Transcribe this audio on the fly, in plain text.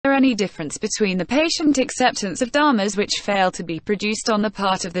any difference between the patient acceptance of dharmas which fail to be produced on the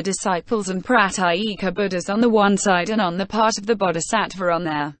part of the disciples and pratyeka Buddhas on the one side and on the part of the bodhisattva on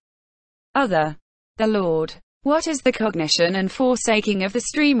their other. The Lord. What is the cognition and forsaking of the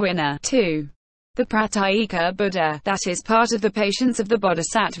streamwinner? 2. The pratyeka Buddha, that is part of the patience of the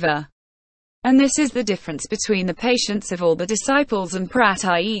bodhisattva. And this is the difference between the patience of all the disciples and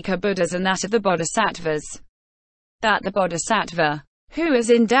pratyeka Buddhas and that of the bodhisattvas. That the bodhisattva, who is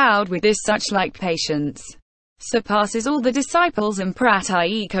endowed with this such-like patience, surpasses all the disciples and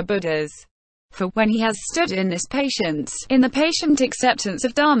pratyeka Buddhas. For when he has stood in this patience, in the patient acceptance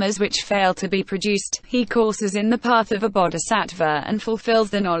of dharmas which fail to be produced, he courses in the path of a bodhisattva and fulfills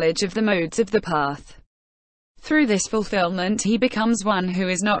the knowledge of the modes of the path. Through this fulfillment he becomes one who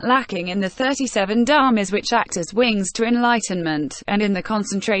is not lacking in the 37 dharmas which act as wings to enlightenment, and in the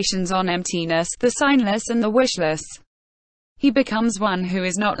concentrations on emptiness, the signless and the wishless. He becomes one who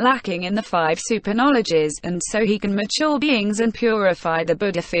is not lacking in the 5 super-knowledges, and so he can mature beings and purify the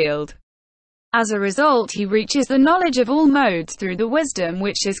Buddha field. As a result he reaches the knowledge of all modes through the wisdom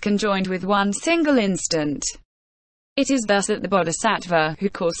which is conjoined with one single instant. It is thus that the bodhisattva, who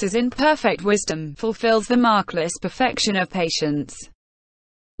courses in perfect wisdom, fulfills the markless perfection of patience.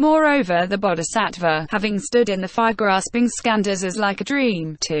 Moreover, the bodhisattva, having stood in the 5 grasping skandhas as like a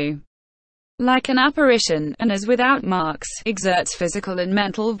dream, 2. Like an apparition, and as without marks, exerts physical and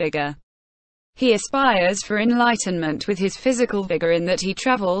mental vigor. He aspires for enlightenment with his physical vigor in that he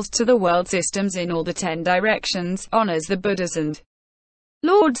travels to the world systems in all the 10 directions, honors the Buddhas and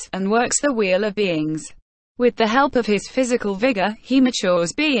Lords, and works the wheel of beings. With the help of his physical vigor, he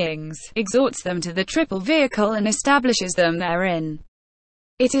matures beings, exhorts them to the triple vehicle and establishes them therein.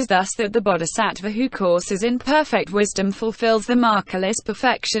 It is thus that the bodhisattva who courses in perfect wisdom fulfills the markless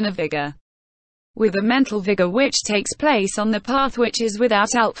perfection of vigor. With the mental vigor which takes place on the path which is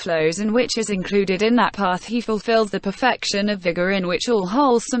without outflows and which is included in that path, he fulfills the perfection of vigor in which all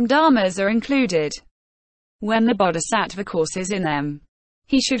wholesome dharmas are included. When the bodhisattva courses in them,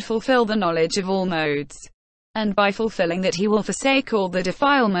 he should fulfill the knowledge of all modes. And by fulfilling that he will forsake all the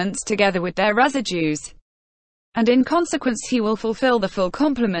defilements together with their residues. And in consequence he will fulfill the full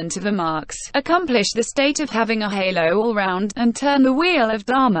complement of the marks, accomplish the state of having a halo all round, and turn the wheel of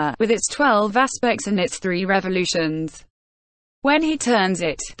Dharma, with its 12 aspects and its 3 revolutions. When he turns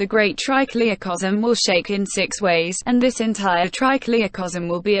it, the great trichliocosm will shake in 6 ways, and this entire trichliocosm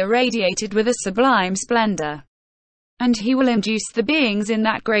will be irradiated with a sublime splendor. And he will induce the beings in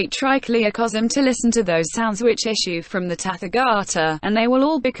that great trichliocosm to listen to those sounds which issue from the Tathagata, and they will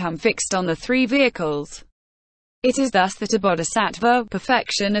all become fixed on the 3 vehicles. It is thus that a bodhisattva,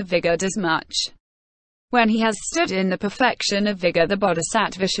 perfection of vigor, does much. When he has stood in the perfection of vigor, the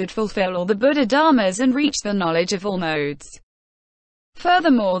bodhisattva should fulfill all the Buddha dharmas and reach the knowledge of all modes.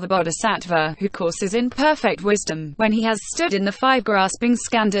 Furthermore, the bodhisattva, who courses in perfect wisdom, when he has stood in the 5 grasping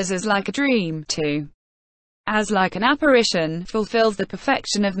skandhas as like a dream, 2. As like an apparition, fulfills the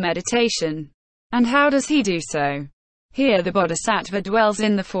perfection of meditation. And how does he do so? Here the bodhisattva dwells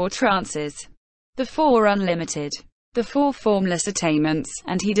in the 4 trances. The 4 unlimited, the 4 formless attainments,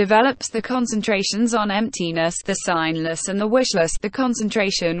 and he develops the concentrations on emptiness, the signless and the wishless, the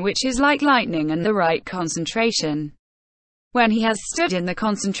concentration which is like lightning and the right concentration. When he has stood in the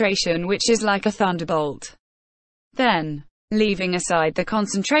concentration which is like a thunderbolt, then, leaving aside the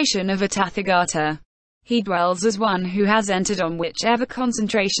concentration of a Tathagata, he dwells as one who has entered on whichever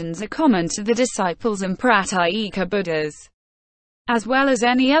concentrations are common to the disciples and pratyeka Buddhas, as well as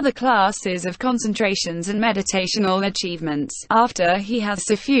any other classes of concentrations and meditational achievements, after he has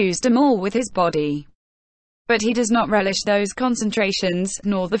suffused them all with his body. But he does not relish those concentrations,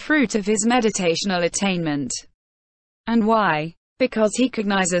 nor the fruit of his meditational attainment. And why? Because he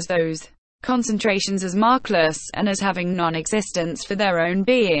cognizes those concentrations as markless, and as having non-existence for their own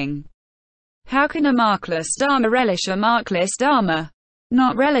being. How can a markless dharma relish a markless dharma?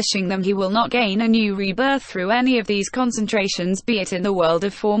 Not relishing them, he will not gain a new rebirth through any of these concentrations, be it in the world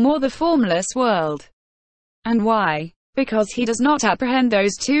of form or the formless world. And why? Because he does not apprehend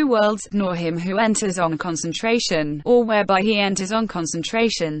those 2 worlds, nor him who enters on concentration, or whereby he enters on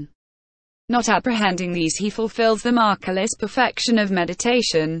concentration. Not apprehending these, he fulfills the markless perfection of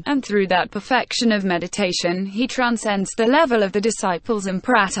meditation, and through that perfection of meditation, he transcends the level of the disciples and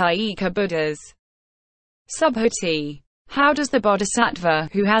pratyeka Buddhas. Subhuti. How does the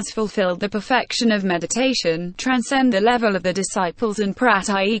bodhisattva, who has fulfilled the perfection of meditation, transcend the level of the disciples and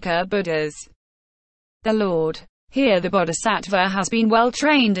pratyeka Buddhas? The Lord. Here the bodhisattva has been well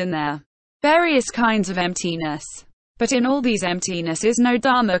trained in their various kinds of emptiness. But in all these emptinesses no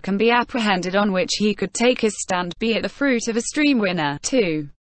dharma can be apprehended on which he could take his stand, be it the fruit of a streamwinner. 2.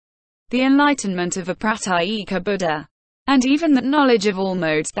 the enlightenment of a pratyeka Buddha, and even that knowledge of all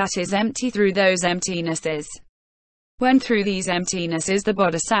modes that is empty through those emptinesses. When through these emptinesses the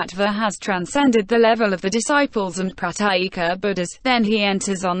bodhisattva has transcended the level of the disciples and pratyeka Buddhas, then he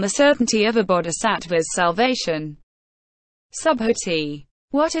enters on the certainty of a bodhisattva's salvation. Subhuti.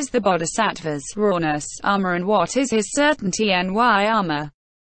 What is the bodhisattva's rawness, armor, and what is his certainty and why armor?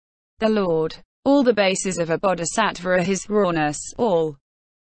 The Lord. All the bases of a bodhisattva are his rawness, all.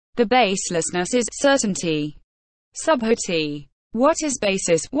 The baselessness is certainty. Subhuti. What is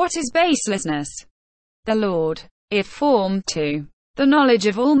basis, what is baselessness? The Lord. If form 2. The knowledge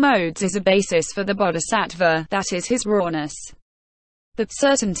of all modes is a basis for the bodhisattva, that is his rawness. The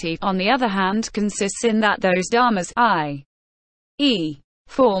certainty, on the other hand, consists in that those dharmas, i.e.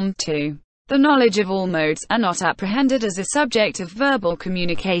 form 2. The knowledge of all modes, are not apprehended as a subject of verbal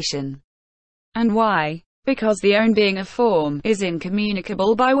communication. And why? Because the own being of form is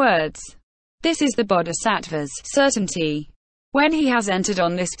incommunicable by words. This is the bodhisattva's certainty. When he has entered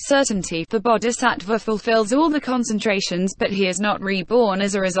on this certainty, the bodhisattva fulfills all the concentrations, but he is not reborn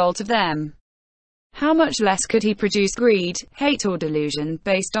as a result of them. How much less could he produce greed, hate, or delusion,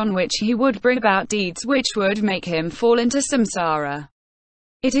 based on which he would bring about deeds which would make him fall into samsara?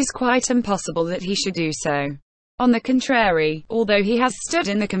 It is quite impossible that he should do so. On the contrary, although he has stood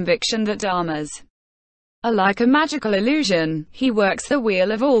in the conviction that dharmas are like a magical illusion, he works the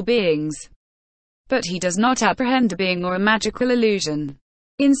wheel of all beings. But he does not apprehend a being or a magical illusion.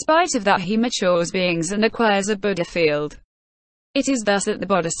 In spite of that, he matures beings and acquires a Buddha field. It is thus that the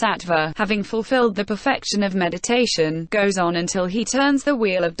bodhisattva, having fulfilled the perfection of meditation, goes on until he turns the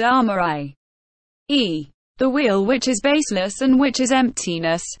wheel of dharma, i.e. the wheel which is baseless and which is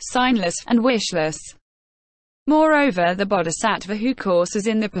emptiness, signless, and wishless. Moreover, the bodhisattva who courses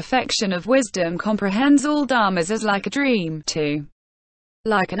in the perfection of wisdom comprehends all dharmas as like a dream, too.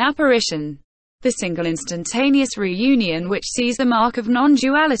 Like an apparition. The single instantaneous reunion which sees the mark of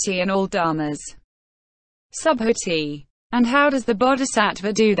non-duality in all dharmas. Subhuti. And how does the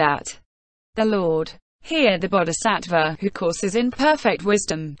bodhisattva do that? The Lord. Here the bodhisattva, who courses in perfect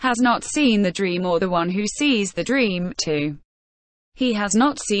wisdom, has not seen the dream or the one who sees the dream, too. He has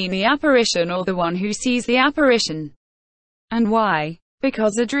not seen the apparition or the one who sees the apparition. And why?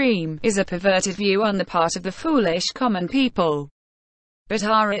 Because a dream is a perverted view on the part of the foolish common people. But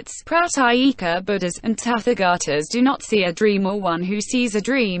arhats, pratyeka Buddhas, and tathagatas do not see a dream or one who sees a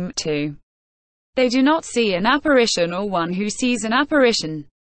dream, too. They do not see an apparition or one who sees an apparition.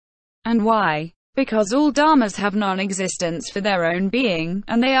 And why? Because all dharmas have non-existence for their own being,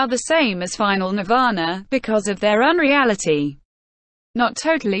 and they are the same as final nirvana, because of their unreality. Not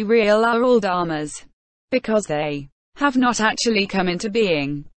totally real are all dharmas. Because they have not actually come into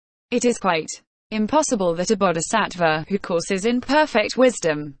being. It is quite impossible that a bodhisattva, who courses in perfect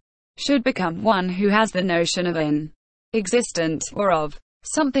wisdom, should become one who has the notion of an existent, or of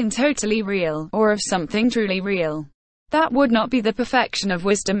something totally real, or of something truly real. That would not be the perfection of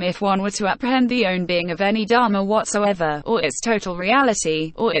wisdom if one were to apprehend the own being of any dharma whatsoever, or its total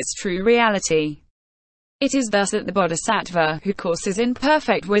reality, or its true reality. It is thus that the bodhisattva, who courses in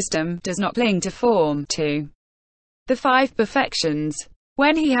perfect wisdom, does not cling to form, to the 5 perfections.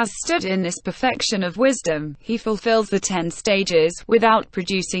 When he has stood in this perfection of wisdom, he fulfills the 10 stages, without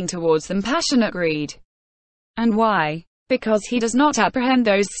producing towards them passionate greed. And why? Because he does not apprehend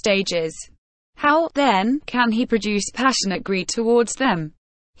those stages. How, then, can he produce passionate greed towards them?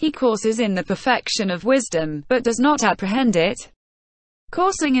 He courses in the perfection of wisdom, but does not apprehend it.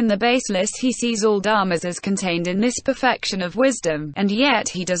 Coursing in the baseless, he sees all dharmas as contained in this perfection of wisdom, and yet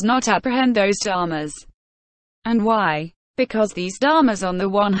he does not apprehend those dharmas. And why? Because these dharmas on the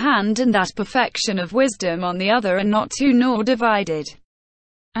one hand and that perfection of wisdom on the other are not two nor divided.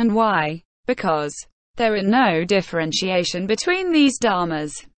 And why? Because there is no differentiation between these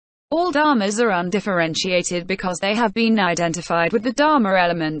dharmas. All dharmas are undifferentiated because they have been identified with the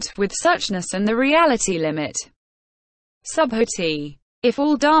dharma-element, with suchness and the reality limit. Subhuti. If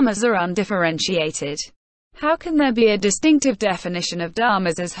all dharmas are undifferentiated, how can there be a distinctive definition of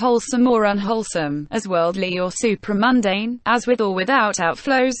dharmas as wholesome or unwholesome, as worldly or supramundane, as with or without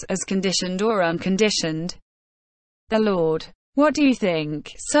outflows, as conditioned or unconditioned? The Lord. What do you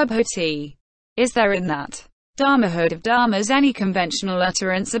think, Subhuti? Is there in that Dharmahood of dharmas any conventional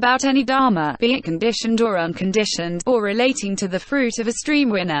utterance about any dharma, be it conditioned or unconditioned, or relating to the fruit of a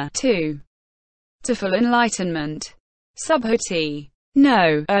streamwinner, to full enlightenment? Subhuti.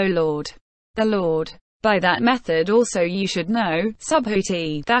 No, O Lord. The Lord. By that method also you should know,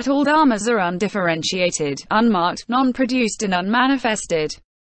 Subhuti, that all dharmas are undifferentiated, unmarked, non-produced and unmanifested.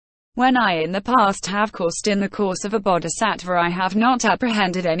 When I in the past have coursed in the course of a bodhisattva, I have not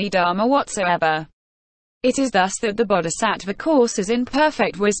apprehended any dharma whatsoever. It is thus that the bodhisattva courses in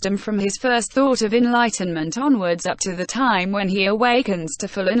perfect wisdom from his first thought of enlightenment onwards up to the time when he awakens to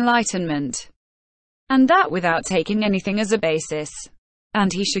full enlightenment, and that without taking anything as a basis.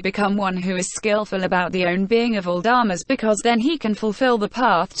 And he should become one who is skillful about the own being of all dharmas, because then he can fulfill the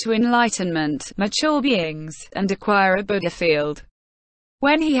path to enlightenment, mature beings, and acquire a Buddha field.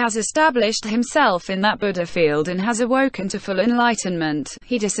 When he has established himself in that Buddha field and has awoken to full enlightenment,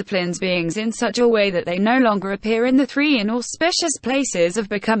 he disciplines beings in such a way that they no longer appear in the three inauspicious places of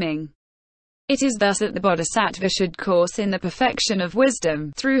becoming. It is thus that the bodhisattva should course in the perfection of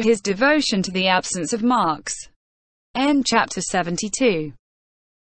wisdom, through his devotion to the absence of marks. End chapter 72.